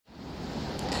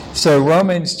So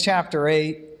Romans chapter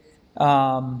 8,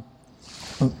 God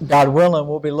willing,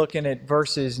 we'll be looking at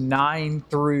verses 9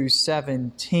 through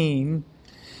 17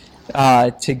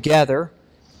 together.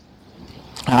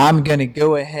 I'm going to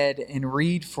go ahead and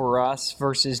read for us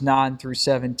verses 9 through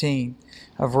 17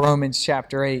 of Romans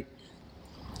chapter 8.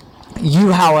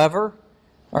 You, however,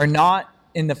 are not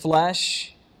in the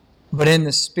flesh, but in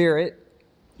the Spirit,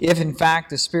 if in fact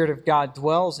the Spirit of God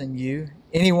dwells in you.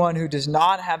 Anyone who does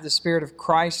not have the Spirit of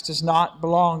Christ does not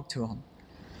belong to him.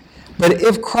 But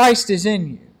if Christ is in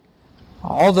you,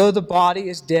 although the body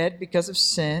is dead because of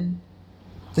sin,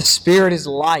 the Spirit is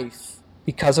life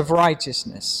because of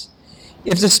righteousness.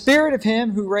 If the Spirit of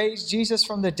Him who raised Jesus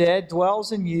from the dead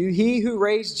dwells in you, He who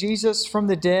raised Jesus from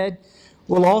the dead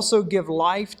will also give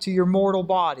life to your mortal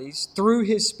bodies through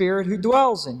His Spirit who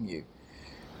dwells in you.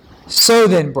 So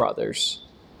then, brothers,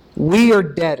 we are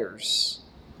debtors,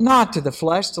 not to the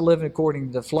flesh, to live according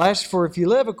to the flesh. For if you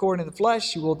live according to the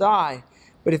flesh, you will die.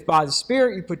 But if by the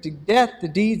Spirit you put to death the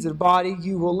deeds of the body,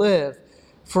 you will live.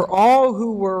 For all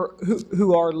who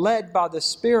are led by the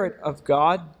Spirit of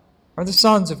God are the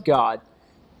sons of God.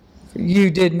 For you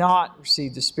did not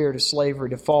receive the spirit of slavery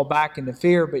to fall back into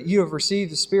fear, but you have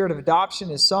received the Spirit of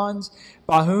adoption as sons,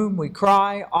 by whom we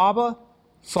cry, Abba,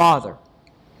 Father.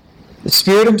 The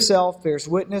Spirit Himself bears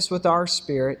witness with our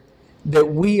spirit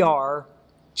that we are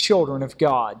children of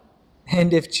God.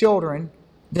 And if children,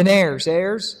 then heirs,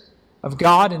 heirs of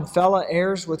God and fellow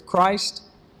heirs with Christ,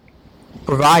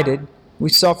 provided we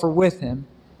suffer with Him,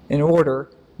 in order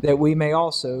that we may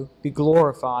also be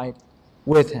glorified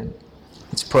with Him.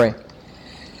 Let's pray.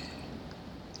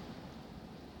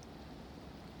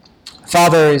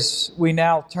 Father, as we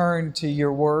now turn to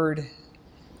Your Word,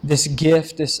 this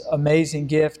gift, this amazing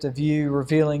gift of You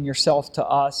revealing Yourself to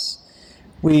us,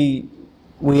 we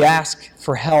ask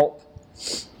for help.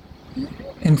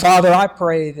 And Father, I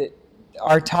pray that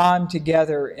our time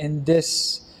together in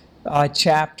this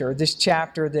chapter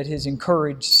that has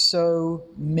encouraged so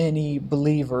many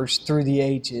believers through the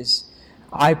ages,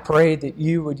 I pray that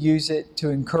You would use it to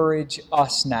encourage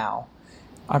us now.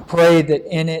 I pray that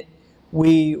in it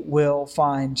we will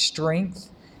find strength,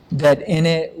 that in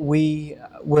it we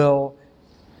will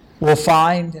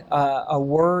find a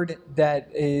word that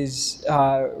is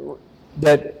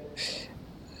that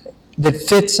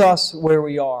fits us where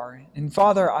we are. And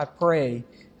Father, I pray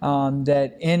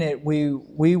that in it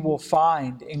we will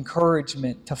find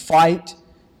encouragement to fight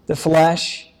the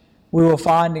flesh. We will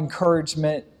find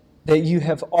encouragement that You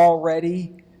have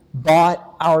already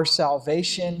bought our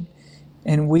salvation,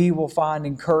 and we will find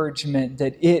encouragement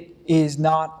that it is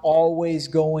not always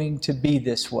going to be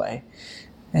this way.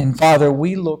 And Father,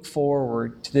 we look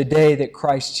forward to the day that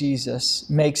Christ Jesus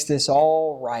makes this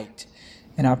all right.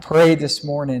 And I pray this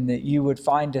morning that You would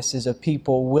find us as a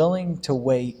people willing to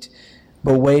wait,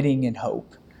 but waiting in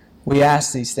hope. We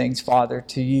ask these things, Father,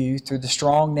 to You through the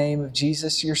strong name of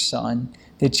Jesus, Your Son,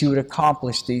 that You would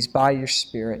accomplish these by Your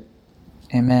Spirit.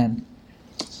 Amen.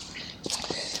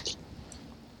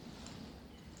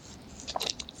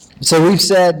 So we've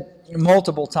said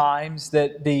multiple times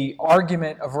that the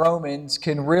argument of Romans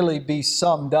can really be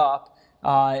summed up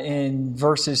in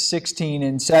verses 16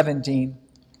 and 17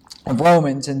 of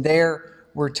Romans. And there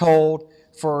we're told,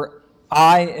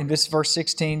 in this verse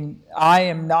 16, I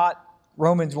am not,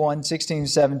 Romans 1, 16 and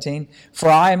 17, for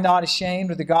I am not ashamed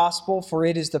of the gospel, for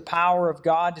it is the power of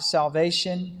God to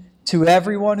salvation to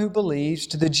everyone who believes,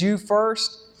 to the Jew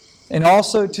first, and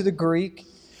also to the Greek.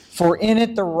 For in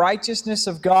it the righteousness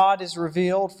of God is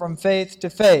revealed from faith to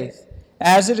faith.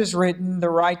 As it is written, the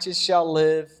righteous shall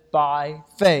live by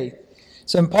faith.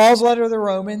 So in Paul's letter to the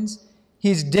Romans,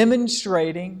 he's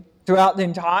demonstrating throughout the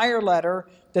entire letter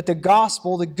that the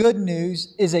gospel, the good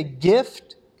news, is a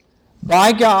gift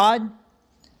by God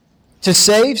to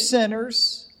save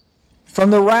sinners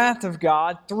from the wrath of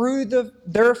God through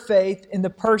their faith in the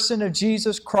person of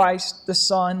Jesus Christ, the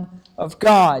Son of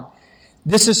God.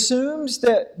 This assumes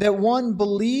that one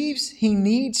believes he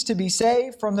needs to be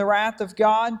saved from the wrath of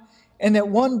God, and that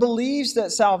one believes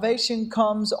that salvation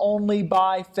comes only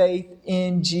by faith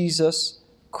in Jesus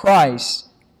Christ,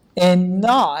 and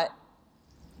not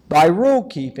by rule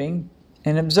keeping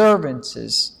and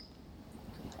observances.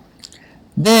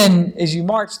 Then, as you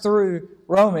march through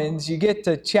Romans, you get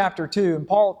to chapter 2, and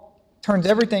Paul turns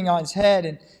everything on its head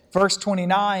in verse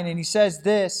 29, and he says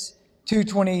this,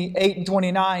 2:28 and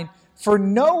 29, for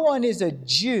no one is a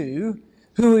Jew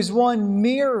who is one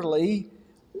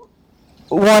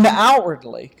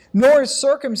outwardly, nor is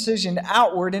circumcision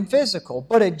outward and physical.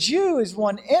 But a Jew is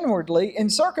one inwardly,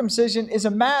 and circumcision is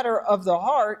a matter of the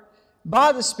heart,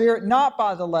 by the Spirit, not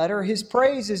by the letter. His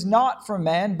praise is not from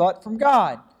man, but from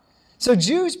God. So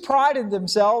Jews prided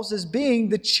themselves as being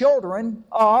the children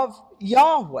of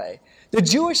Yahweh. The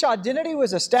Jewish identity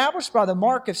was established by the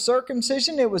mark of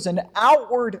circumcision. It was an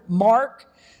outward mark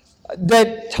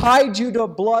that tied you to a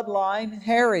bloodline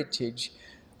heritage.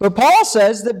 But Paul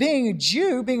says that being a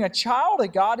Jew, being a child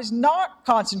of God, is not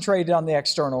concentrated on the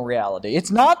external reality.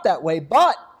 It's not that way,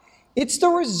 but it's the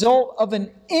result of an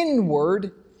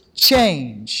inward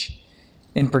change.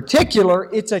 In particular,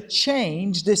 it's a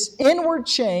change. This inward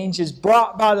change is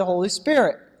brought by the Holy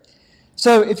Spirit.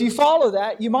 So if you follow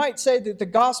that, you might say that the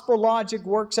gospel logic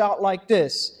works out like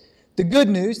this. The good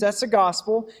news, that's the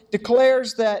gospel,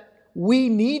 declares that we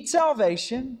need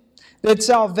salvation, that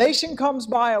salvation comes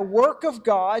by a work of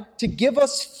God to give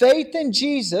us faith in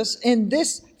Jesus, and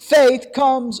this faith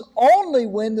comes only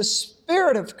when the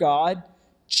Spirit of God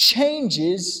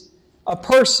changes a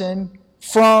person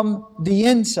from the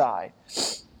inside.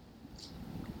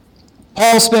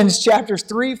 Paul spends chapters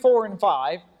 3, 4, and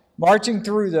 5 marching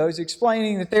through those,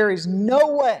 explaining that there is no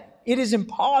way, it is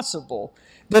impossible,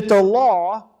 that the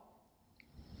law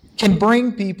can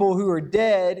bring people who are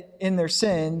dead in their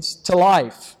sins to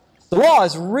life. The law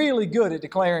is really good at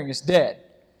declaring us dead.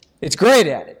 It's great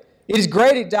at it. It is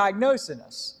great at diagnosing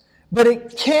us. But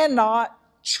it cannot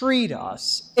treat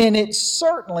us, and it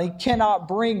certainly cannot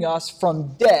bring us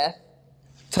from death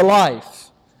to life.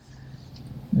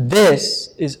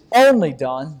 This is only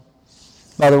done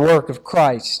by the work of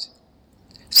Christ.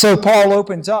 So Paul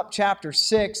opens up chapter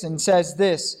 6 and says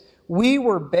this, we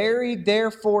were buried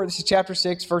therefore, this is chapter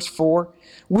 6, verse 4,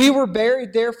 we were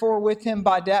buried therefore with him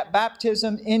by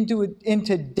baptism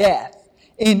into death,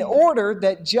 in order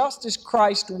that just as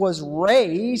Christ was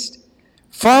raised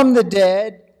from the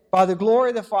dead by the glory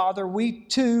of the Father, we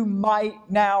too might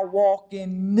now walk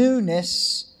in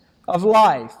newness of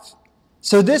life.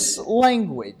 So this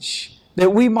language,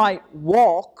 that we might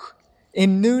walk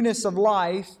in newness of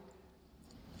life,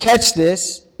 catch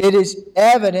this, it is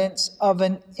evidence of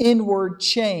an inward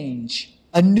change,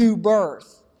 a new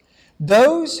birth.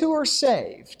 Those who are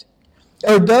saved,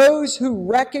 or those who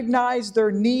recognize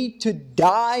their need to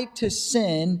die to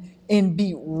sin and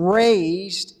be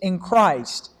raised in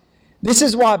Christ. This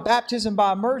is why baptism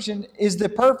by immersion is the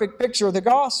perfect picture of the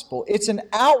gospel. It's an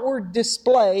outward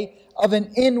display of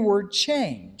an inward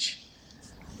change.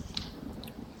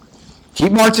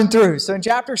 Keep marching through. So in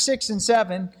chapter 6 and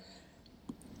 7,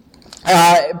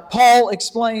 Paul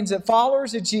explains that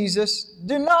followers of Jesus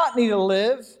do not need to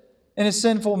live in a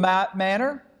sinful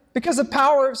manner because the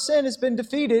power of sin has been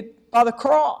defeated by the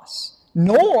cross.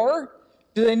 Nor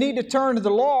do they need to turn to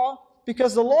the law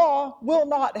because the law will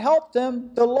not help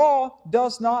them. The law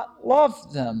does not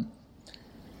love them.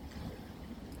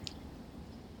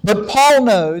 But Paul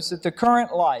knows that the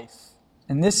current life,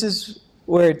 and this is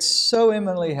where it's so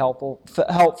eminently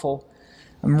helpful,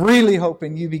 I'm really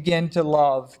hoping you begin to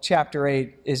love chapter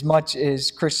 8 as much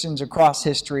as Christians across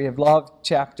history have loved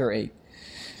chapter 8.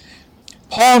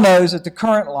 Paul knows that the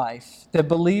current life that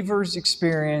believers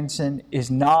experience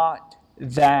is not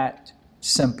that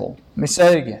simple. Let me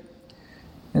say it again.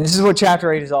 And this is what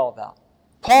chapter 8 is all about.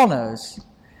 Paul knows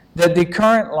that the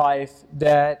current life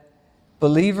that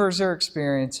believers are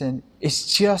experiencing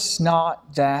is just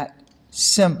not that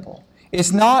simple.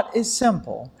 It's not as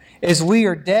simple as we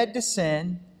are dead to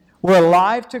sin, we're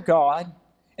alive to God,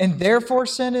 and therefore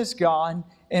sin is gone,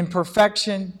 and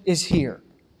perfection is here.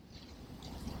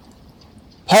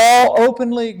 Paul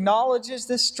openly acknowledges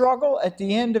this struggle at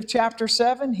the end of chapter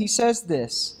 7. He says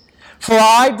this, "For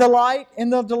I delight in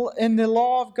the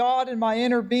law of God in my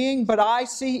inner being, but I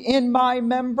see in my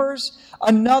members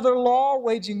another law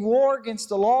waging war against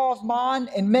the law of mine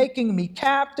and making me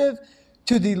captive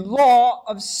to the law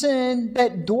of sin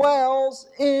that dwells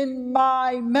in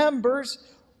my members.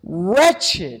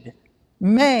 Wretched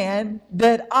man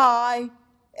that I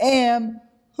am,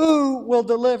 who will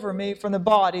deliver me from the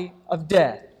body of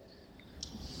death?"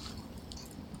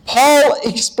 Paul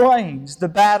explains the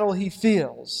battle he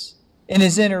feels in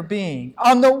his inner being.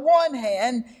 On the one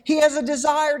hand, he has a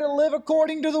desire to live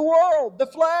according to the world, the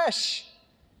flesh.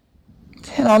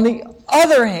 And on the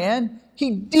other hand,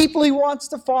 he deeply wants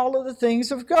to follow the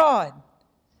things of God.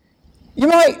 You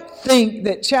might think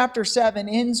that chapter 7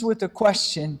 ends with the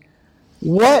question,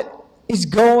 what is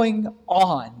going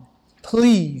on?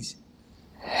 Please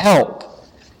help.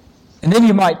 And then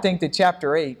you might think that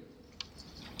chapter 8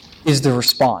 is the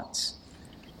response.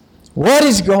 What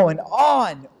is going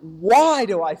on? Why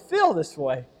do I feel this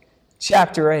way?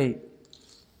 Chapter 8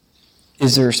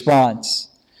 is the response.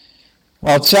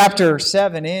 While chapter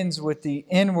 7 ends with the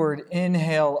inward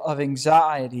inhale of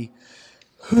anxiety,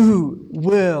 who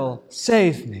will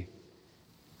save me?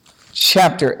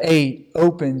 chapter 8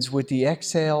 opens with the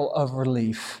exhale of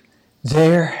relief.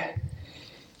 There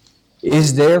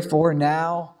is therefore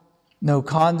now no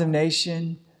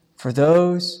condemnation for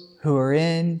those who are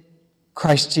in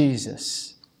Christ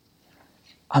Jesus.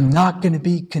 I'm not going to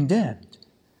be condemned.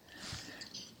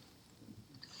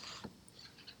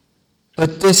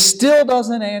 But this still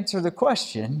doesn't answer the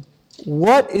question,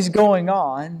 what is going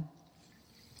on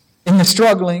in the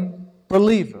struggling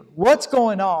believer? What's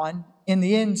going on in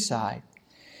the inside?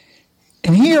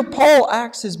 And here Paul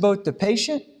acts as both the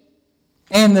patient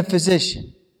and the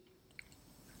physician.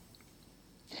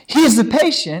 He is the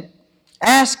patient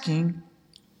asking,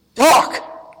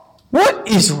 Doc, what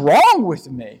is wrong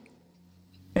with me?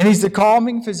 And he's the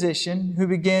calming physician who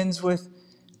begins with,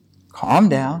 calm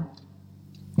down.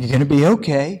 You're going to be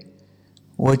okay.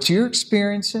 What you're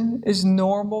experiencing is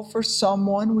normal for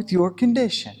someone with your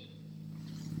condition.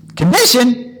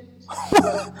 Condition?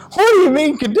 What do you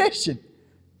mean condition?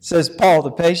 Says Paul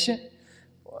the patient.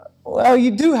 Well,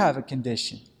 you do have a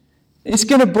condition. It's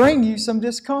going to bring you some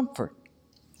discomfort.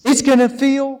 It's going to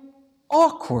feel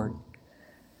awkward.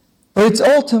 But it's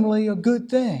ultimately a good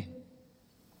thing.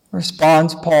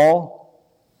 Responds Paul,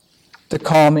 the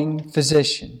calming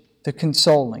physician, the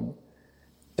consoling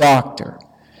doctor.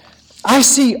 I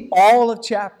see all of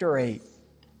chapter 8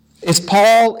 as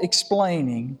Paul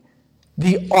explaining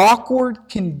the awkward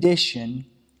condition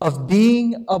of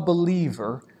being a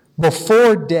believer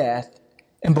before death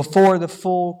and before the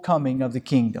full coming of the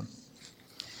kingdom.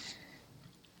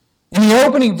 In the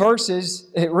opening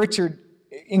verses, Richard,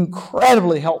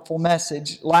 incredibly helpful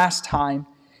message last time,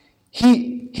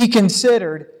 he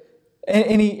considered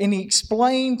and he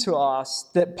explained to us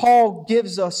that Paul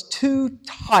gives us two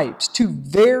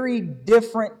very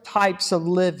different types of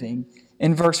living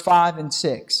in verse 5 and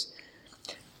 6.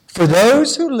 For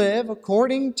those who live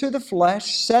according to the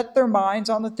flesh set their minds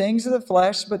on the things of the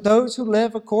flesh, but those who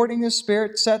live according to the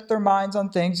Spirit set their minds on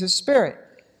things of the Spirit.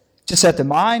 To set the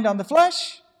mind on the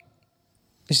flesh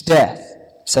is death.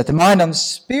 Set the mind on the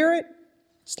Spirit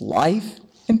is life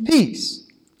and peace.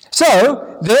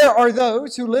 So, there are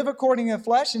those who live according to the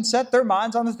flesh and set their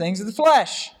minds on the things of the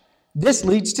flesh. This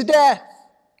leads to death.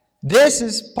 This,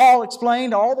 as Paul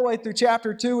explained all the way through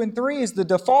chapter 2 and 3, is the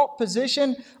default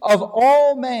position of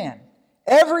all man.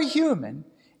 Every human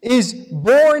is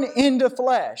born into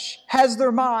flesh, has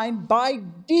their mind by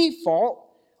default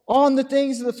on the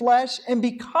things of the flesh, and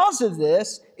because of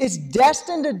this, is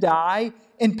destined to die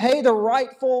and pay the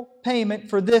rightful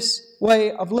payment for this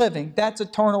way of living. That's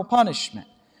eternal punishment.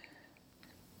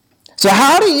 So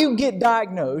how do you get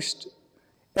diagnosed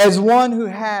as one who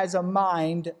has a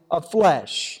mind of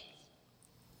flesh?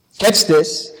 Catch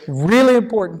this, really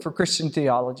important for Christian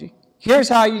theology. Here's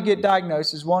how you get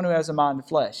diagnosed as one who has a mind of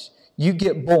flesh. You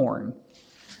get born.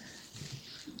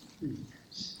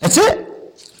 That's it.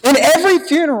 And every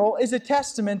funeral is a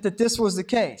testament that this was the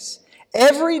case.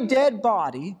 Every dead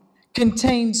body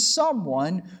contains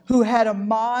someone who had a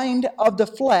mind of the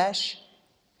flesh.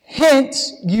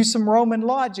 Hence, use some Roman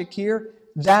logic here,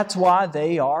 that's why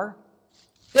they are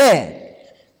dead.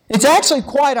 It's actually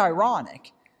quite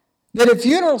ironic that at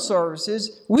funeral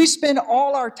services, we spend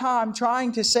all our time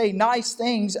trying to say nice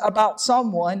things about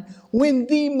someone when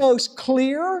the most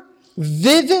clear,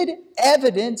 vivid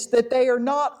evidence that they are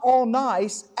not all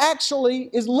nice actually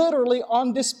is literally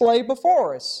on display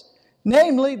before us.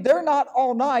 Namely, they're not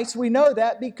all nice. We know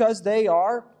that because they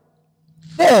are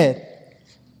dead.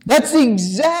 That's the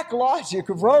exact logic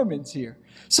of Romans here.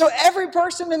 So every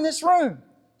person in this room,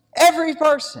 every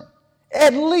person,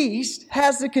 at least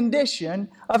has the condition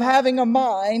of having a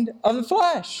mind of the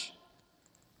flesh.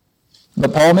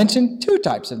 But Paul mentioned two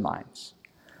types of minds.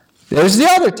 There's the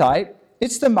other type.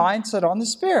 It's the mindset on the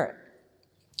Spirit.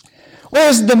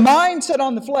 Whereas the mindset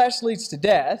on the flesh leads to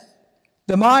death,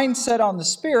 the mindset on the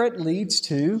Spirit leads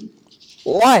to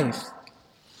life.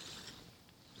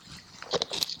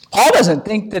 Paul doesn't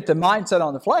think that the mindset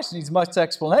on the flesh needs much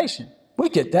explanation. We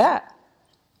get that.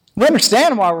 We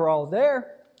understand why we're all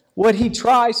there. What he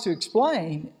tries to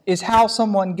explain is how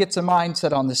someone gets a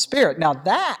mindset on the Spirit. Now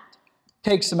that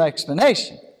takes some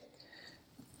explanation.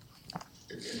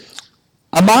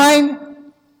 A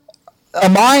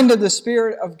mind of the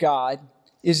Spirit of God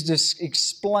is just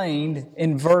explained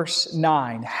in verse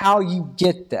 9, how you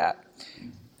get that.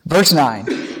 Verse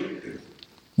 9.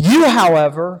 You,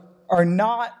 however, are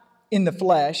not in the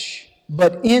flesh,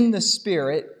 but in the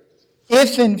Spirit,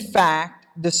 if in fact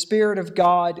the Spirit of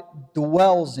God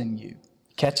dwells in you.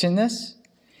 Catching this?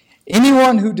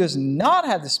 Anyone who does not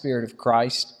have the Spirit of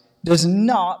Christ does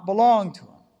not belong to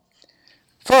him.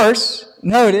 First,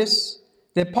 notice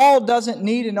that Paul doesn't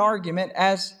need an argument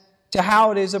as to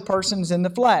how it is a person's in the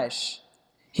flesh.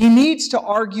 He needs to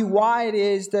argue why it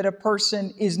is that a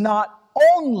person is not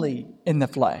only in the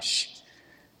flesh.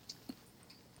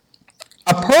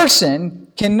 A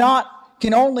person can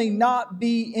only not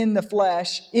be in the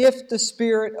flesh if the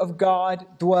Spirit of God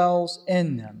dwells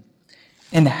in them.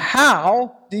 And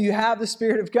how do you have the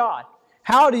Spirit of God?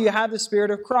 How do you have the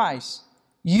Spirit of Christ?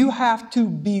 You have to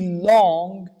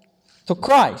belong to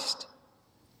Christ.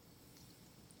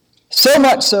 So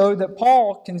much so that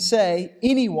Paul can say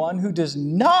anyone who does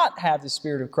not have the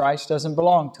Spirit of Christ doesn't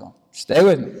belong to Him. Stay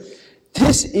with me.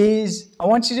 I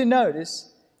want you to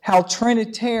notice how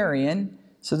Trinitarian,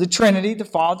 so the Trinity, the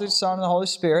Father, the Son, and the Holy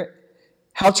Spirit,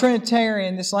 how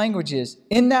Trinitarian this language is.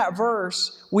 In that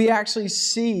verse, we actually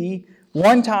see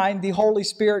one time the Holy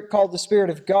Spirit called the Spirit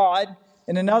of God,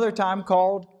 and another time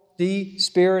called the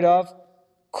Spirit of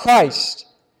Christ.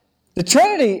 The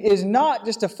Trinity is not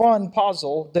just a fun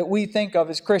puzzle that we think of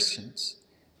as Christians.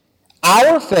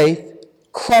 Our faith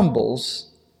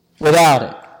crumbles without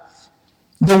it.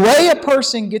 The way a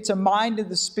person gets a mind of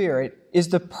the Spirit is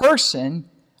the person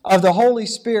of the Holy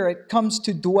Spirit comes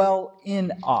to dwell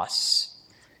in us.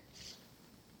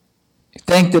 You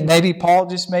think that maybe Paul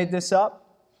just made this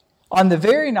up? On the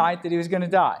very night that he was going to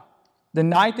die, the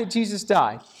night that Jesus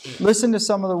died, listen to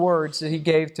some of the words that he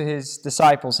gave to his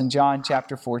disciples in John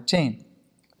chapter 14.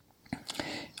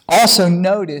 Also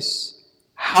notice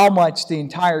how much the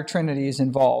entire Trinity is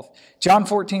involved. John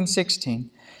 14:16.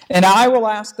 And I will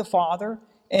ask the Father,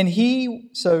 and He,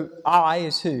 so I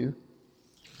is who?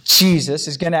 Jesus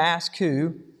is going to ask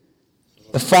who?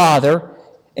 The Father.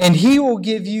 And He will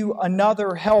give you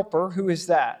another helper. Who is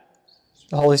that?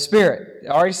 The Holy Spirit. You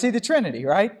already see the Trinity,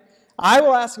 right? I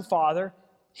will ask the Father.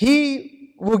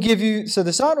 He will give you, so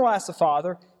the Son will ask the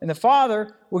Father, and the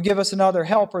Father will give us another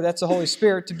helper, that's the Holy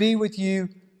Spirit, to be with you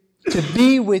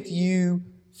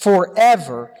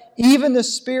forever. Even the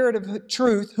Spirit of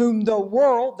truth, whom the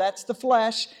world, that's the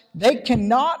flesh, they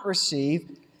cannot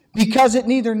receive because it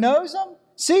neither knows Him,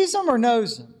 sees Him, or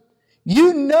knows Him.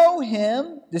 You know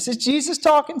Him. This is Jesus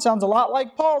talking. Sounds a lot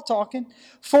like Paul talking.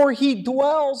 For He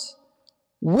dwells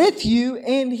with you,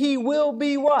 and He will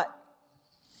be what?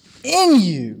 In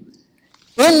you.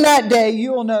 In that day,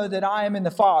 you will know that I am in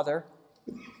the Father.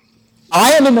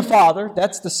 I am in the Father.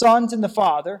 That's the Son's in the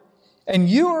Father. And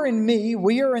you are in me.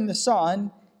 We are in the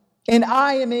Son. And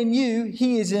I am in you.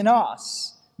 He is in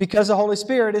us. Because the Holy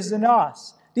Spirit is in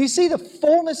us. Do you see the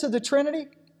fullness of the Trinity?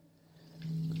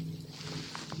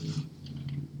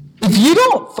 If you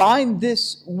don't find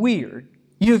this weird,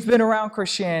 you've been around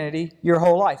Christianity your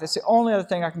whole life. That's the only other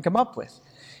thing I can come up with.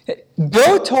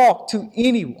 Go talk to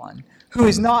anyone who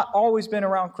has not always been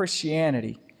around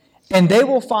Christianity, and they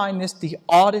will find this the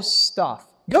oddest stuff.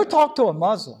 Go talk to a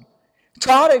Muslim.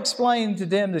 Try to explain to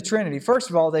them the Trinity. First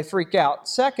of all, they freak out.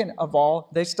 Second of all,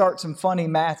 they start some funny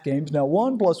math games. Now,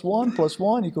 1 + 1 +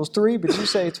 1 = 3, but you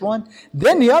say it's 1.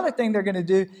 Then the other thing they're going to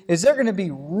do is they're going to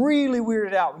be really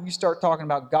weirded out when you start talking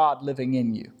about God living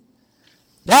in you.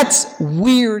 That's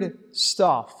weird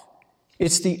stuff.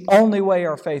 It's the only way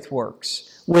our faith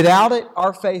works. Without it,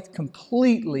 our faith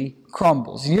completely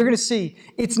crumbles. And you're going to see,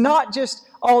 it's not just,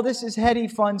 oh, this is heady,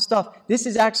 fun stuff. This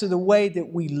is actually the way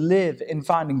that we live and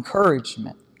find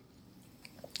encouragement.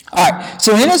 All right,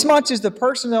 so inasmuch as the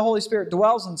person of the Holy Spirit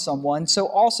dwells in someone, so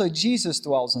also Jesus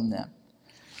dwells in them.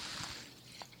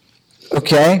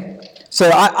 Okay? So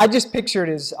I just pictured,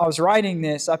 as I was writing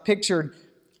this, I pictured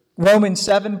Romans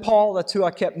 7 Paul, that's who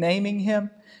I kept naming him.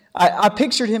 I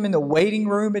pictured him in the waiting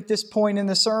room at this point in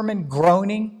the sermon,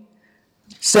 groaning,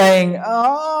 saying,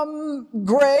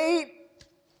 great,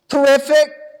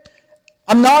 terrific,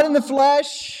 I'm not in the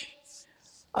flesh,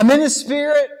 I'm in the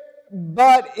Spirit,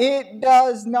 but it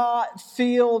does not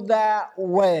feel that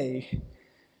way.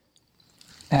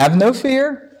 Have no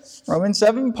fear, Romans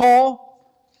 7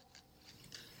 Paul.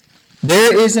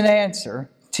 There is an answer.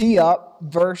 Tee up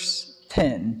verse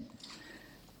 10.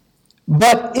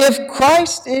 But if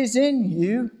Christ is in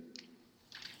you,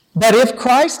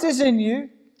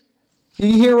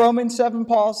 you hear Romans 7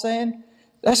 Paul saying,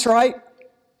 that's right.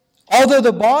 Although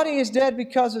the body is dead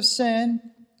because of sin,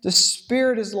 the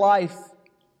Spirit is life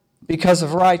because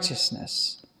of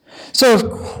righteousness.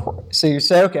 So you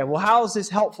say, okay, well, how is this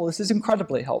helpful? This is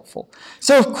incredibly helpful.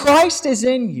 So if Christ is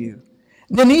in you,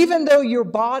 then even though your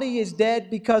body is dead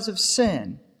because of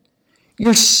sin,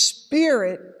 your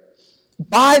spirit,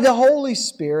 by the Holy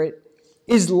Spirit,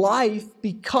 is life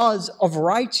because of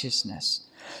righteousness.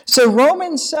 So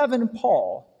Romans 7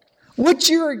 Paul, what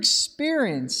you're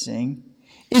experiencing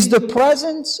is the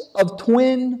presence of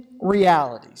twin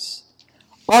realities.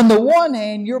 On the one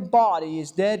hand, your body is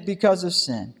dead because of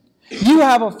sin. You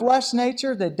have a flesh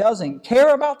nature that doesn't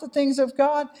care about the things of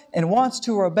God and wants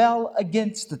to rebel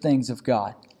against the things of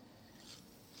God.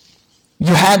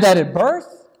 You had that at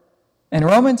birth. In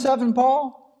Romans 7,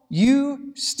 Paul,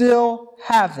 you still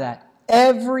have that.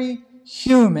 Every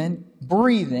human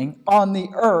breathing on the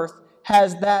earth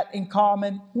has that in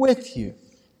common with you.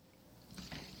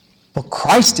 But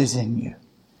Christ is in you.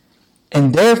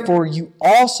 And therefore, you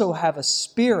also have a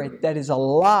spirit that is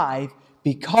alive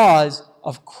because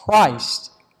of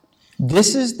Christ.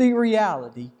 This is the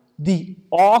reality, the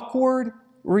awkward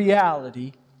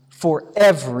reality for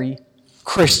every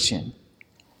Christian.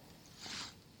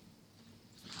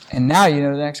 And now you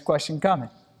know the next question coming.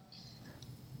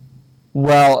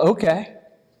 Well, okay,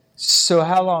 so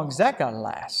how long has that got to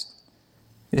last?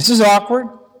 This is awkward.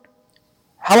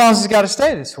 How long has it got to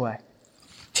stay this way?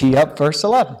 Tee up verse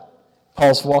 11.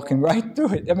 Paul's walking right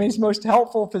through it. I mean, it's the most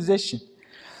helpful position.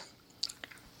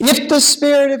 If the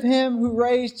Spirit of Him who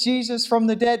raised Jesus from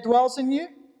the dead dwells in you,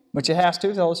 which it has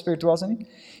to, the Holy Spirit dwells in you,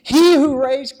 He who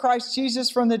raised Christ Jesus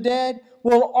from the dead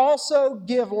will also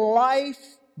give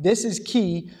life, this is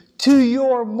key, to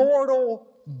your mortal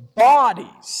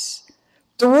bodies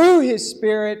through His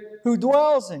Spirit who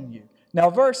dwells in you. Now,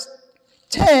 verse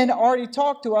 10 already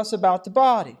talked to us about the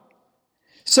body.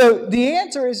 So the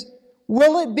answer is,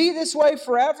 will it be this way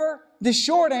forever? The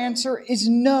short answer is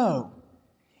no.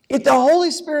 If the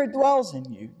Holy Spirit dwells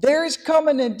in you, there is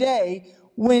coming a day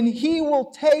when He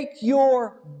will take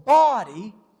your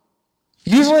body,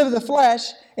 usually of the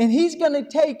flesh, and He's going to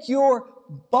take your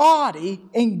body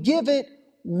and give it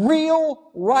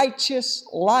real righteous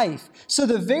life. So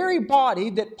the very body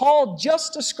that Paul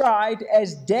just described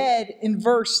as dead in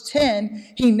verse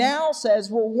 10, he now says,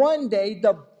 well, one day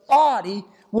the body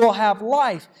will have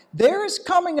life. There is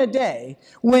coming a day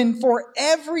when for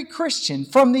every Christian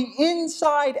from the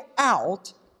inside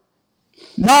out,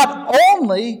 not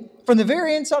only from the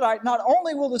very inside out, not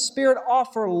only will the Spirit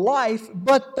offer life,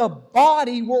 but the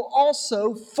body will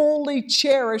also fully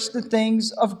cherish the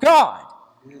things of God.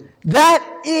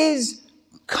 That is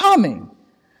coming.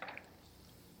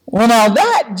 Well, now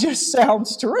that just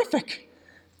sounds terrific.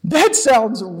 That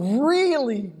sounds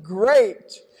really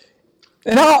great.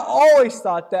 And I always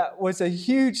thought that was a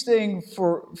huge thing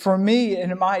for me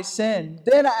and my sin.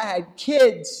 Then I had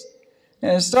kids,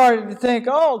 and I started to think,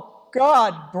 oh,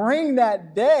 God, bring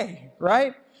that day,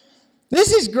 right?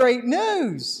 This is great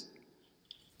news.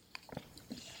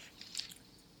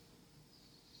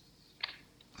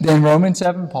 Then Romans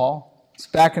 7, Paul is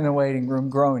back in the waiting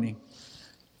room groaning.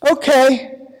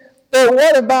 Okay, but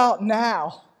what about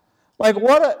now? Like,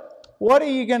 what are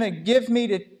you going to give me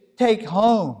to take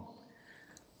home?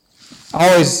 I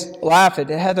always laugh at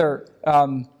Heather.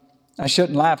 I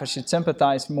shouldn't laugh. I should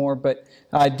sympathize more. But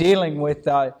dealing with,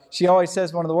 she always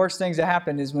says one of the worst things that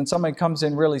happen is when somebody comes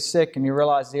in really sick and you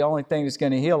realize the only thing that's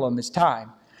going to heal them is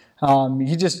time.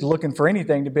 You're just looking for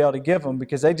anything to be able to give them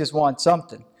because they just want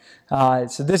something.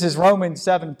 So this is Romans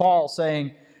 7, Paul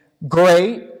saying,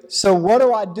 great, so what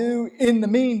do I do in the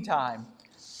meantime?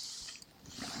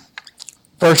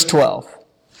 Verse 12.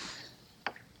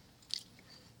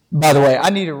 By the way, I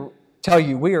need to tell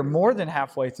you, we are more than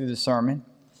halfway through the sermon.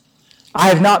 I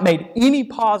have not made any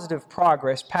positive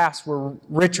progress past where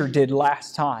Richard did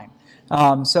last time.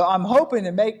 So I'm hoping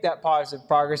to make that positive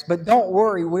progress, but don't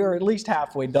worry, we're at least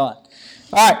halfway done.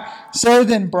 All right, so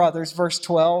then, brothers, verse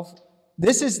 12.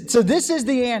 This is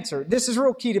the answer. This is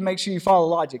real key to make sure you follow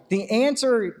logic. The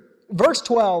answer, verse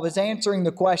 12, is answering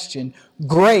the question,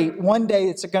 great, one day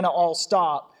it's going to all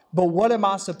stop, but what am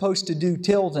I supposed to do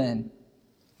till then?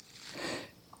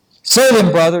 So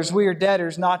then, brothers, we are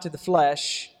debtors not to the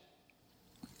flesh,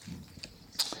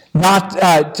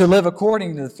 not to live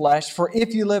according to the flesh. For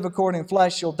if you live according to the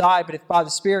flesh, you'll die. But if by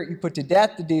the Spirit you put to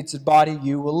death the deeds of the body,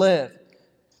 you will live.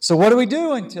 So what do we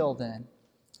do until then?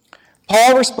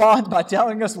 Paul responds by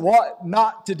telling us what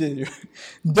not to do.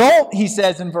 Don't, he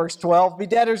says in verse 12, be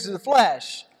debtors to the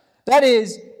flesh. That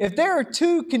is, if there are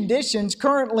two conditions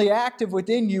currently active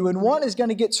within you and one is going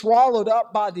to get swallowed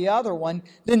up by the other one,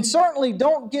 then certainly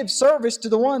don't give service to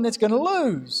the one that's going to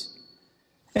lose.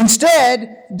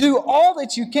 Instead, do all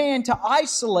that you can to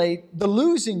isolate the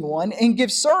losing one and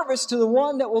give service to the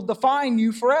one that will define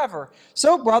you forever.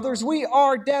 So, brothers, we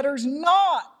are debtors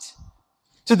not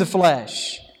to the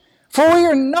flesh. For we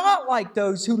are not like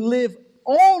those who live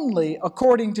only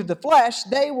according to the flesh.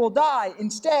 They will die.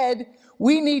 Instead,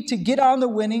 we need to get on the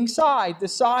winning side, the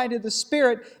side of the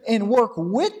Spirit, and work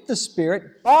with the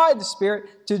Spirit, by the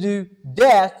Spirit, to do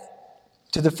death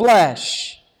to the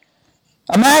flesh.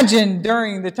 Imagine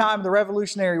during the time of the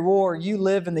Revolutionary War, you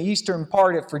live in the eastern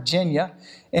part of Virginia,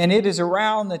 and it is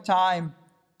around the time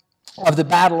of the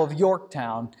Battle of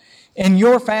Yorktown. And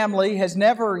your family has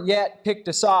never yet picked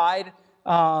a side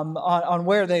on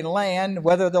where they land,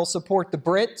 whether they'll support the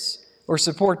Brits or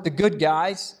support the good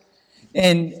guys.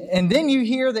 And then you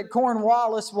hear that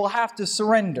Cornwallis will have to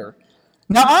surrender.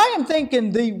 Now, I am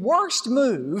thinking the worst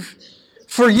move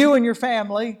for you and your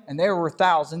family, and there were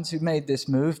thousands who made this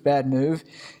move, bad move.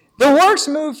 The worst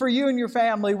move for you and your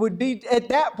family would be at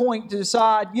that point to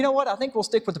decide, you know what, I think we'll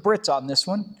stick with the Brits on this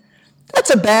one. That's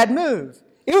a bad move.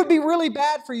 It would be really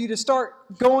bad for you to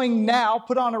start going now,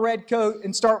 put on a red coat,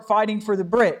 and start fighting for the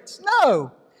Brits.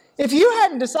 No. If you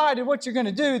hadn't decided what you're going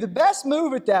to do, the best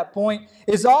move at that point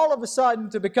is all of a sudden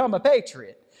to become a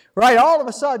patriot. Right? All of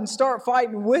a sudden start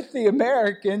fighting with the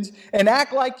Americans and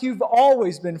act like you've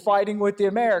always been fighting with the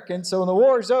Americans. So when the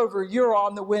war's over, you're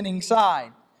on the winning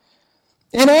side.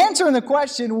 In answering the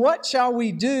question, what shall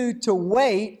we do to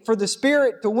wait for the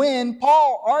Spirit to win?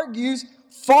 Paul argues,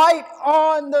 fight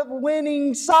on the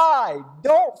winning side.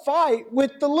 Don't fight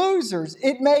with the losers.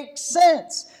 It makes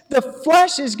sense. The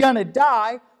flesh is going to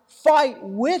die. Fight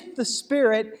with the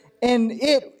Spirit, and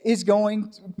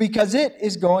because it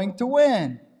is going to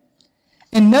win.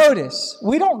 And notice,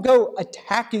 we don't go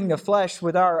attacking the flesh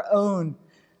with our own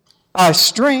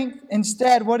strength.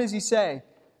 Instead, what does he say?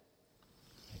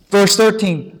 Verse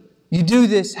 13, you do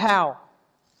this how?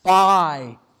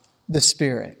 By the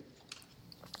Spirit.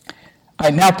 All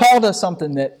right, now Paul does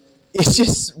something that is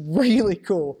just really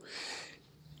cool.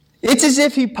 It's as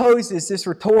if he poses this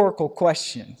rhetorical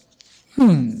question.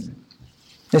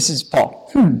 This is Paul.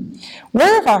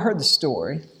 Where have I heard the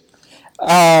story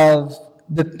of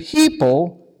the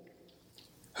people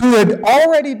who had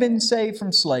already been saved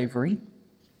from slavery,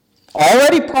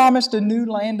 already promised a new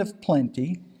land of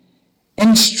plenty,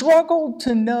 and struggled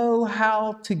to know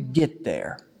how to get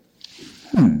there?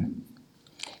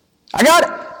 I got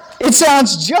it. It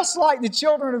sounds just like the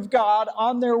children of God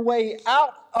on their way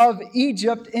out of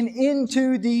Egypt and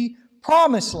into the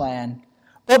promised land.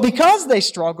 But because they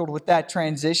struggled with that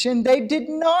transition, they did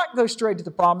not go straight to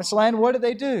the promised land. What did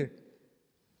they do?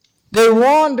 They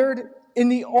wandered in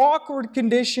the awkward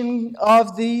condition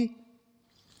of the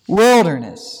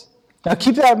wilderness. Now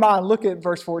keep that in mind. Look at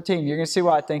verse 14. You're going to see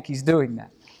why I think he's doing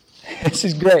that. This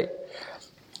is great.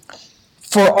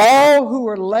 For all who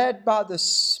are led by the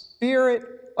Spirit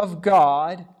of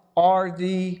God are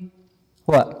the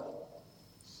what?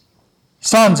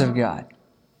 Sons of God.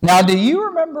 Now, do you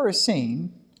remember a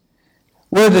scene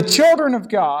where the children of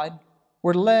God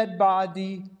were led by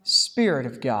the Spirit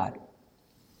of God?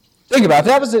 Think about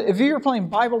it. If you were playing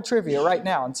Bible trivia right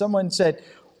now and someone said,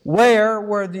 where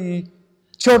were the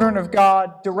children of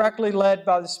God directly led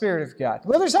by the Spirit of God?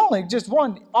 Well, there's only just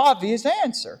one obvious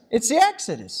answer. It's the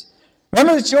Exodus.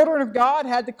 Remember, the children of God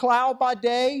had the cloud by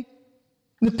day,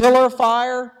 the pillar of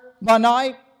fire by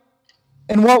night,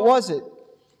 and what was it?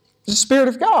 The Spirit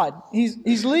of God.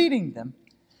 He's leading them.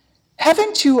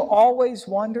 Haven't you always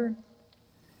wondered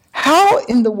how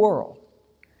in the world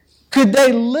could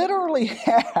they literally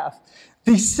have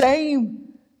the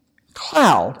same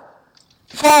cloud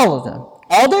follow them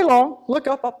all day long? Look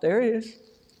up there it is.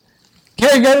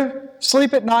 Can't go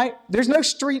sleep at night. There's no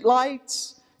street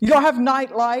lights. You don't have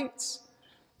night lights.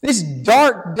 It's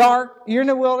dark. You're in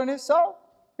the wilderness. Oh,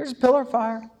 there's a pillar of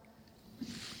fire.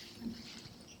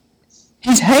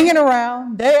 He's hanging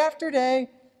around day after day,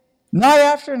 night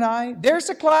after night. There's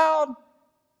the cloud.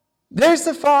 There's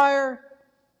the fire.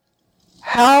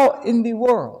 How in the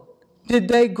world did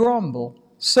they grumble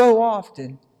so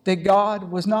often that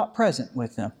God was not present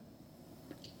with them?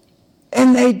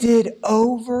 And they did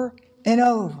over and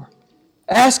over,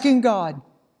 asking God,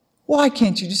 why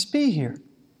can't you just be here?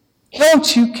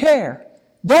 Don't you care?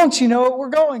 Don't you know what we're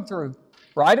going through?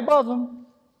 Right above them,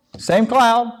 same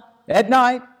cloud at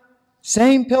night,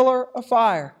 same pillar of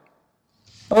fire.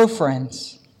 Oh,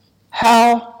 friends,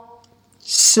 how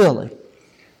silly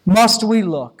must we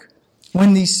look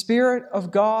when the Spirit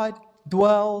of God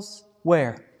dwells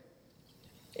where?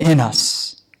 In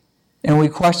us. And we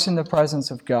question the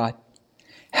presence of God.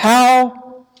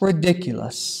 How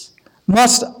ridiculous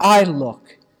must I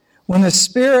look when the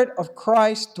Spirit of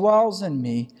Christ dwells in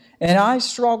me and I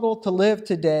struggle to live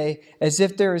today as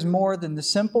if there is more than the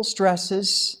simple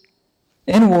stresses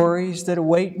and worries that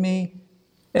await me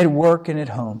at work and at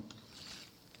home.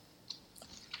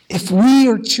 If we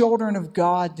are children of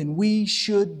God, then we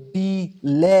should be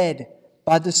led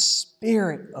by the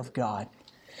Spirit of God.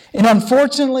 And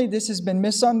unfortunately, this has been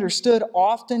misunderstood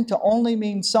often to only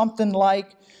mean something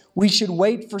like we should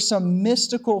wait for some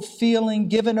mystical feeling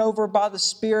given over by the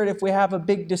Spirit if we have a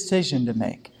big decision to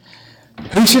make.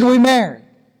 Who should we marry?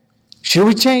 Should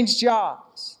we change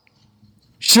jobs?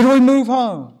 Should we move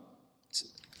home?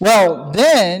 Well,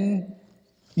 then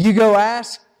you go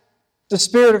ask the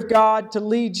Spirit of God to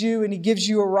lead you and He gives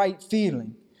you a right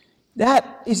feeling.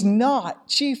 That is not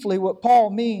chiefly what Paul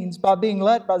means by being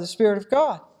led by the Spirit of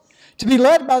God. To be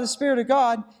led by the Spirit of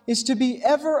God is to be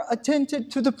ever attentive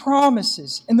to the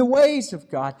promises and the ways of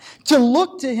God. To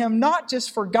look to Him not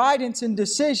just for guidance and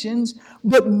decisions,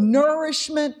 but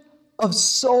nourishment of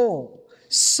soul,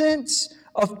 sense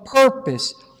of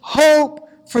purpose, hope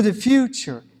for the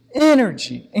future,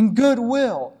 energy, and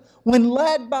goodwill. When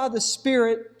led by the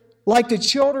Spirit, like the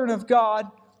children of God,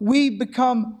 we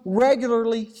become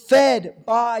regularly fed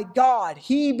by God.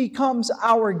 He becomes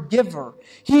our giver.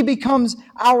 He becomes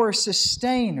our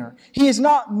sustainer. He is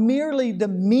not merely the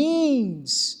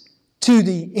means to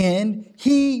the end.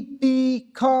 He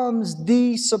becomes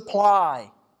the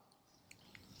supply.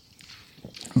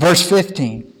 Verse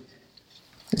 15.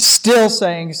 It's still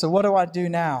saying, so what do I do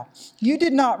now? You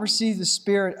did not receive the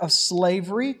spirit of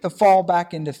slavery to fall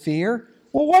back into fear.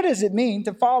 Well, what does it mean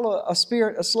to follow a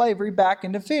spirit of slavery back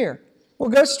into fear? Well,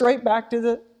 go straight back to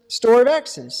the story of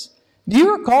Exodus. Do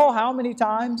you recall how many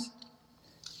times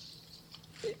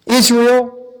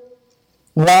Israel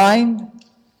whined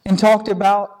and talked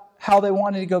about how they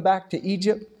wanted to go back to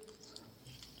Egypt?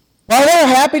 Well, they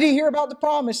were happy to hear about the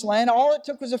promised land. All it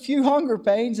took was a few hunger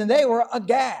pains, and they were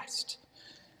aghast.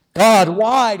 God,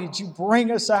 why did you bring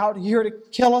us out here to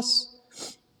kill us?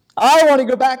 I want to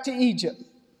go back to Egypt.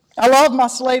 I love my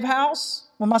slave house,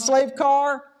 my slave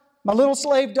car, my little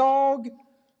slave dog.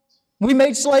 We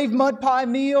made slave mud pie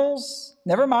meals.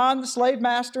 Never mind the slave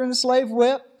master and the slave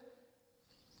whip.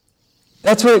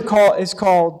 That's what it's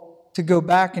called to go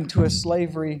back into a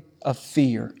slavery of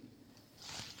fear.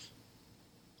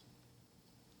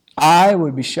 I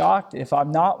would be shocked if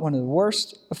I'm not one of the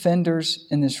worst offenders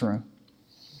in this room.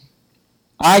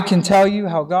 I can tell you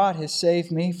how God has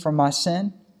saved me from my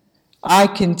sin. I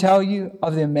can tell you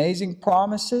of the amazing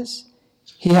promises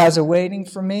He has awaiting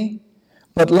for me.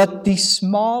 But let the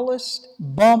smallest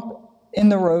bump in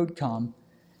the road come,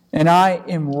 and I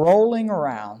am rolling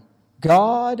around.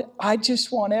 God, I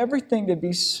just want everything to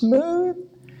be smooth.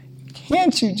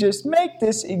 Can't you just make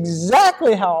this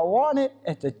exactly how I want it,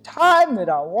 at the time that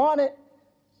I want it?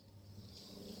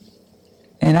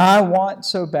 And I want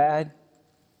so bad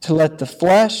to let the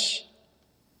flesh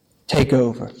take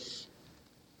over.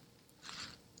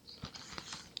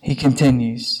 He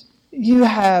continues, you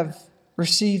have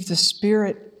received the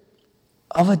spirit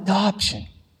of adoption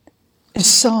as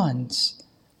sons,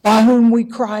 by whom we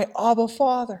cry, Abba,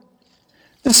 Father.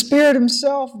 The Spirit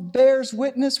Himself bears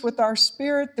witness with our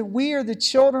spirit that we are the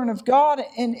children of God,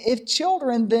 and if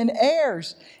children, then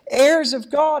heirs, heirs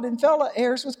of God and fellow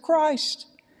heirs with Christ.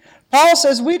 Paul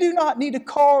says we do not need to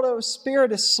call to a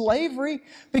spirit of slavery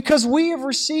because we have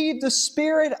received the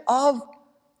spirit of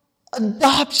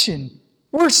adoption.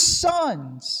 We're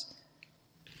sons.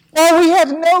 Well, we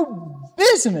have no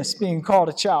business being called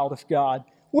a child of God.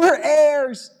 We're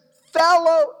heirs,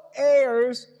 fellow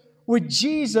heirs with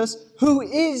Jesus, who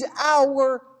is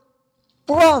our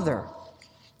brother.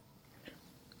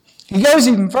 He goes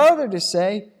even further to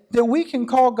say that we can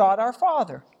call God our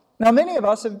Father. Now, many of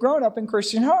us have grown up in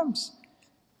Christian homes.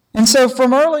 And so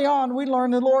from early on, we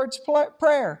learned the Lord's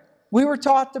Prayer. We were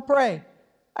taught to pray,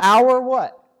 our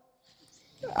what?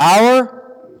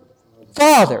 Our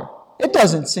Father. It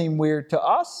doesn't seem weird to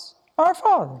us. Our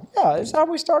Father. Yeah, it's how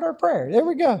we start our prayer. There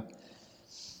we go.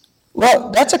 Well,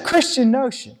 that's a Christian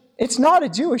notion. It's not a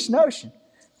Jewish notion.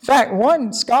 In fact,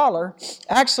 one scholar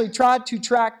actually tried to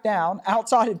track down,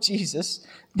 outside of Jesus,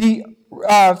 the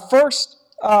first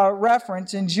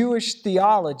reference in Jewish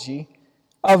theology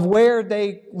of where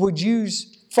they would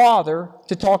use Father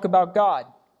to talk about God.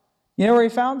 You know where he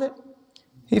found it?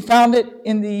 He found it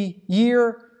in the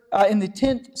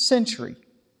 10th century.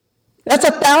 That's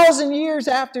 1,000 years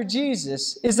after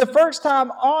Jesus is the first time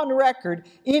on record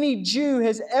any Jew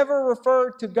has ever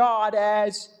referred to God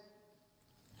as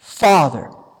Father.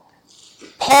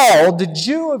 Paul, the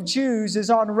Jew of Jews,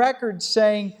 is on record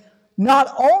saying,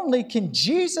 not only can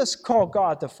Jesus call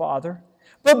God the Father,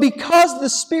 but because the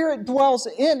Spirit dwells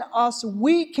in us,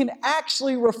 we can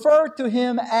actually refer to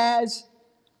Him as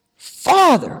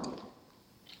Father.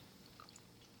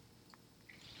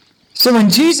 So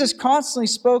when Jesus constantly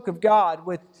spoke of God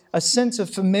with a sense of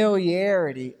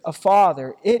familiarity, a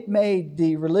Father, it made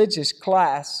the religious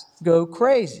class go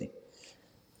crazy.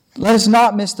 Let us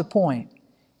not miss the point.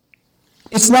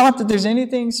 It's not that there's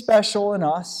anything special in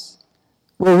us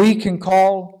where we can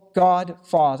call God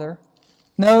Father.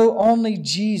 No, only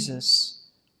Jesus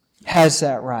has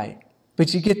that right.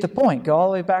 But you get the point. Go all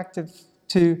the way back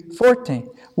to 14.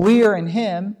 We are in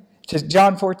Him To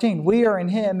John 14, we are in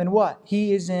Him and what?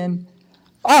 He is in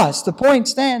us. The point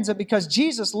stands that because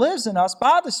Jesus lives in us,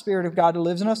 by the Spirit of God who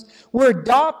lives in us, we're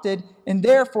adopted, and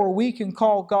therefore we can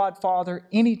call God Father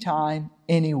anytime,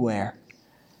 anywhere.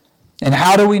 And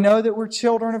how do we know that we're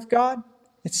children of God?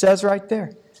 It says right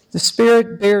there. The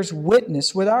Spirit bears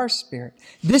witness with our spirit.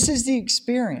 This is the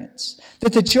experience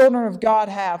that the children of God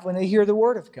have when they hear the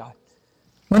Word of God,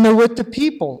 when they're with the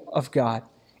people of God.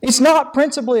 It's not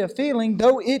principally a feeling,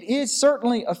 though it is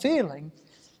certainly a feeling,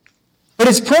 but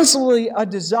it's principally a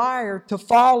desire to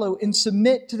follow and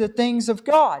submit to the things of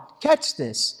God. Catch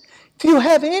this. If you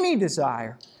have any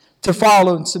desire to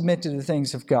follow and submit to the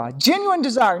things of God, genuine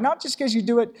desire, not just because you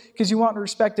do it because you want the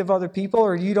respect of other people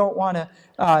or you don't want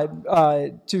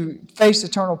to face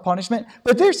eternal punishment,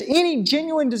 but if there's any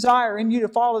genuine desire in you to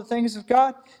follow the things of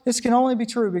God, this can only be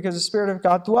true because the Spirit of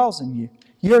God dwells in you.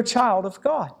 You're a child of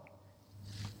God.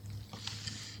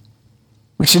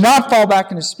 We should not fall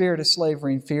back in a spirit of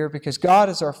slavery and fear because God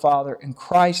is our Father and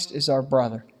Christ is our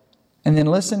brother. And then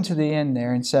listen to the end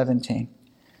there in 17.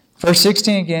 Verse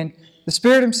 16 again, the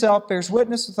Spirit Himself bears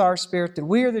witness with our spirit that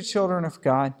we are the children of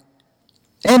God,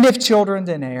 and if children,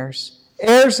 then heirs,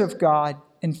 heirs of God,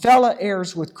 and fellow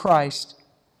heirs with Christ.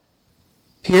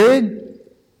 Period?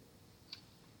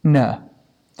 No.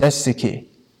 That's the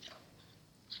key.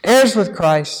 Heirs with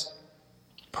Christ,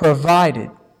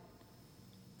 provided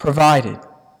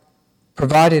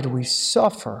we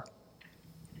suffer,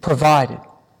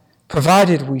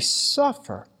 provided we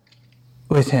suffer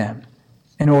with Him,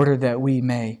 in order that we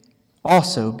may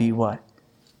also be what?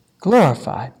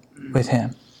 Glorified with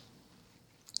Him.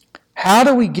 How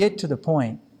do we get to the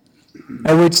point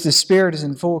at which the Spirit is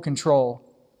in full control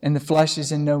and the flesh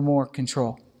is in no more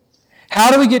control?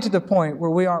 How do we get to the point where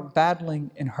we aren't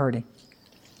battling and hurting?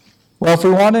 Well, if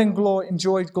we want to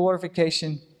enjoy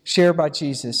glorification shared by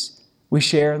Jesus, we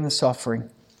share in the suffering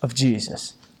of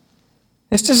Jesus.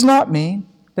 This does not mean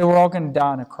that we're all going to die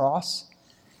on a cross.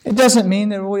 It doesn't mean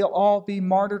that we'll all be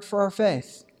martyred for our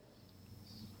faith.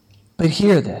 But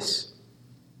hear this.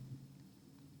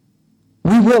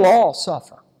 We will all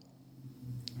suffer.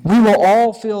 We will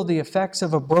all feel the effects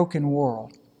of a broken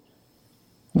world.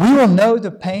 We will know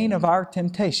the pain of our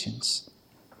temptations.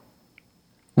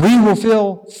 We will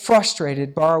feel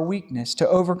frustrated by our weakness to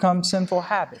overcome sinful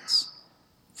habits,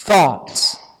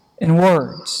 thoughts, and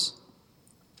words.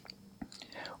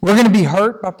 We're going to be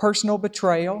hurt by personal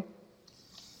betrayal,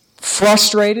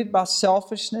 frustrated by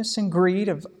selfishness and greed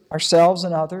of ourselves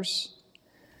and others.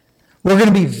 We're going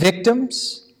to be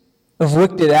victims of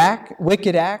wicked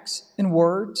acts and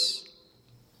words.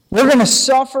 We're going to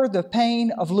suffer the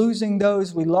pain of losing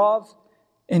those we love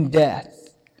in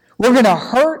death. We're going to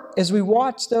hurt as we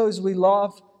watch those we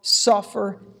love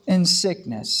suffer in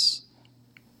sickness.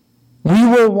 We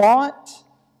will want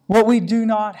what we do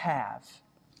not have.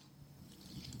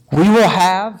 We will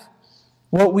have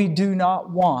what we do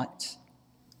not want.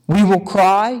 We will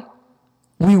cry.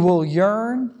 We will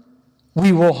yearn.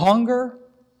 We will hunger.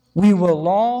 We will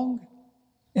long.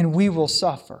 And we will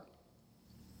suffer.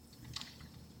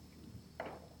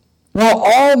 Well,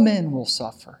 all men will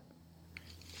suffer.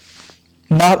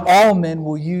 Not all men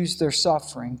will use their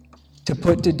suffering to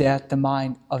put to death the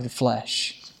mind of the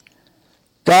flesh.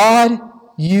 God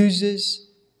uses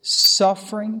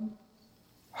suffering,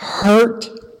 hurt,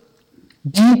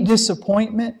 deep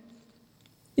disappointment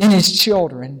in His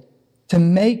children to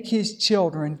make His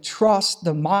children trust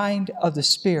the mind of the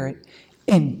Spirit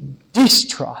and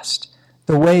distrust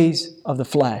the ways of the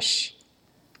flesh.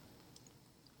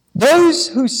 Those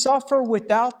who suffer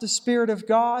without the Spirit of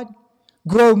God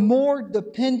grow more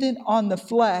dependent on the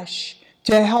flesh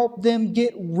to help them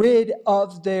get rid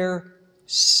of their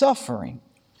suffering.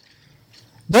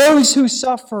 Those who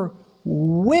suffer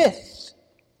with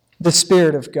the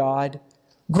Spirit of God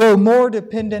grow more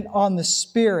dependent on the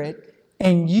Spirit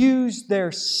and use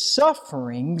their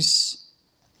sufferings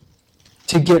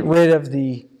to get rid of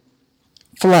the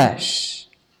flesh.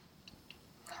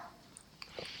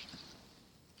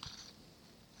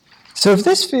 So if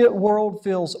this world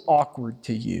feels awkward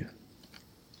to you,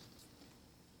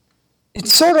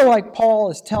 it's sort of like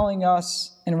Paul is telling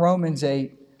us in Romans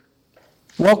 8,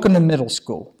 welcome to middle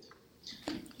school.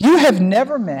 You have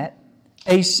never met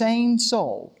a sane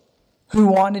soul who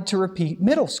wanted to repeat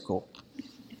middle school.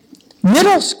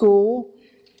 Middle school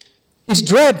is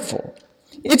dreadful.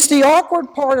 It's the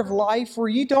awkward part of life where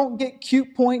you don't get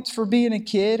cute points for being a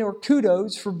kid or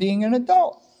kudos for being an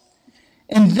adult.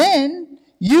 And then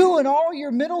you and all your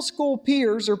middle school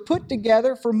peers are put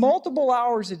together for multiple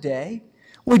hours a day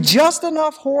with just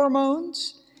enough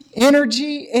hormones,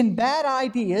 energy, and bad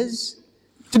ideas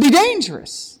to be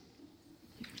dangerous.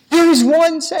 There is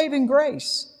one saving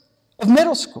grace of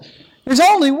middle school. There's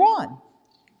only one.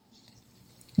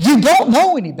 You don't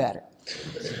know any better.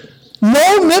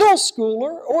 No middle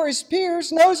schooler or his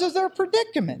peers knows of their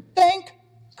predicament. Thank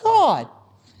God.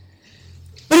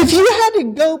 But if you had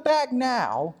to go back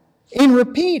now and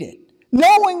repeat it,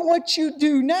 knowing what you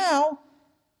do now,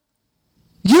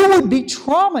 you would be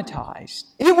traumatized.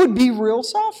 It would be real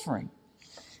suffering.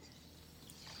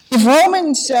 If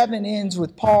Romans 7 ends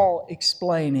with Paul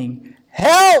explaining,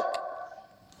 "Help!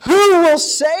 Who will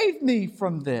save me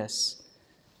from this?"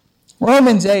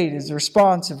 Romans 8 is the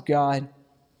response of God.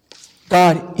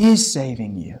 God is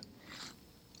saving you.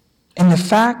 And the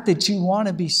fact that you want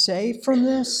to be saved from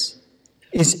this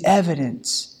is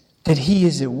evidence that He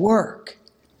is at work.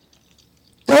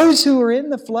 Those who are in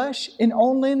the flesh and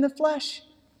only in the flesh,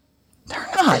 they're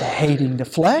not hating the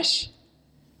flesh.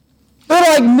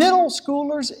 They're like middle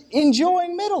schoolers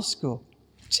enjoying middle school.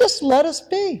 Just let us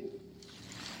be.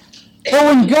 But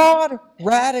when God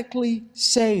radically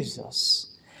saves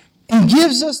us and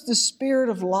gives us the Spirit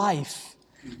of life,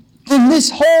 then this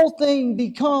whole thing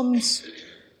becomes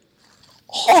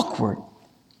awkward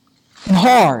and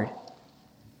hard.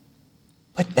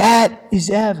 But that is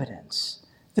evidence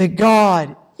that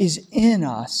God is in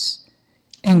us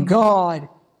and God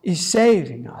is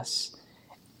saving us.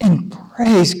 And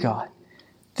praise God,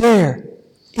 there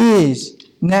is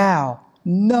now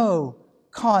no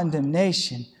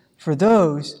condemnation for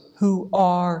those who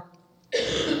are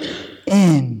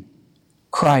in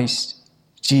Christ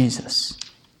Jesus.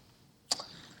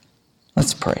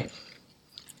 Let's pray.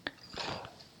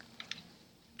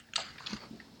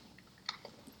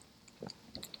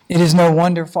 It is no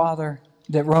wonder, Father,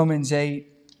 that Romans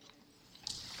 8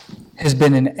 has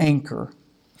been an anchor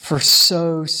for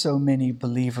so many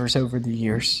believers over the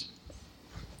years.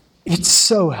 It's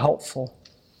so helpful.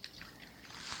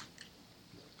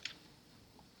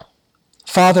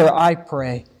 Father, I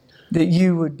pray that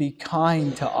you would be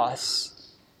kind to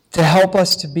us, to help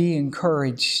us to be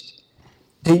encouraged,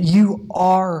 that you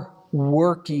are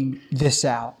working this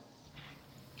out.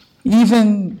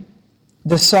 Even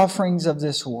the sufferings of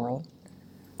this world,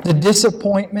 the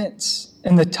disappointments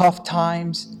and the tough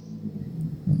times,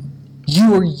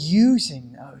 you are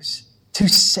using those to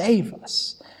save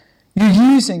us. You're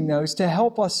using those to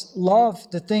help us love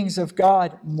the things of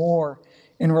God more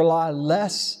and rely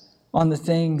less on the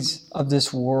things of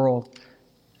this world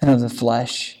and of the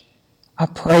flesh. I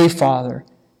pray, Father,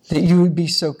 that you would be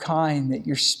so kind that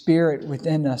your Spirit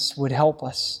within us would help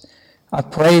us. I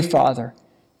pray, Father,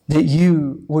 that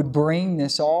you would bring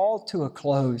this all to a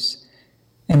close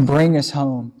and bring us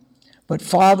home. But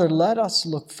Father, let us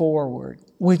look forward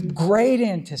with great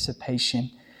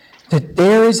anticipation that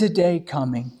there is a day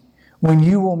coming when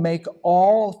you will make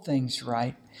all things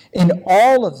right, and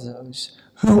all of those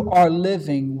who are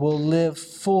living will live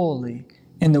fully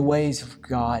in the ways of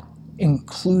God,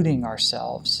 including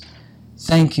ourselves.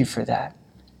 Thank you for that.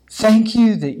 Thank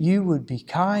you that you would be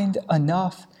kind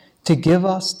enough to give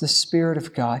us the Spirit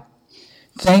of God.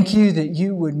 Thank you that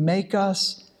you would make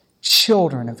us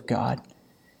children of God.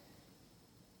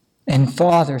 And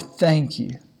Father, thank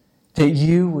you that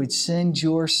you would send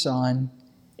your Son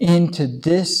into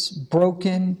this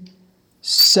broken,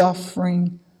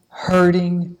 suffering,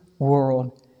 hurting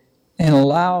world and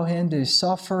allow him to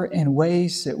suffer in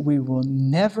ways that we will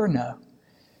never know,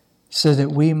 so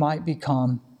that we might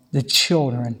become the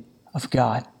children of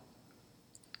God.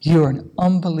 You are an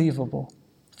unbelievable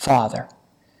Father.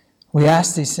 We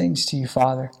ask these things to you,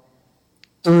 Father,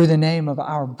 through the name of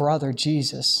our brother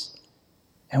Jesus,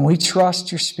 and we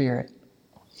trust your Spirit.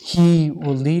 He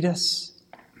will lead us.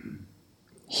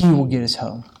 He will get us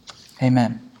home.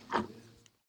 Amen.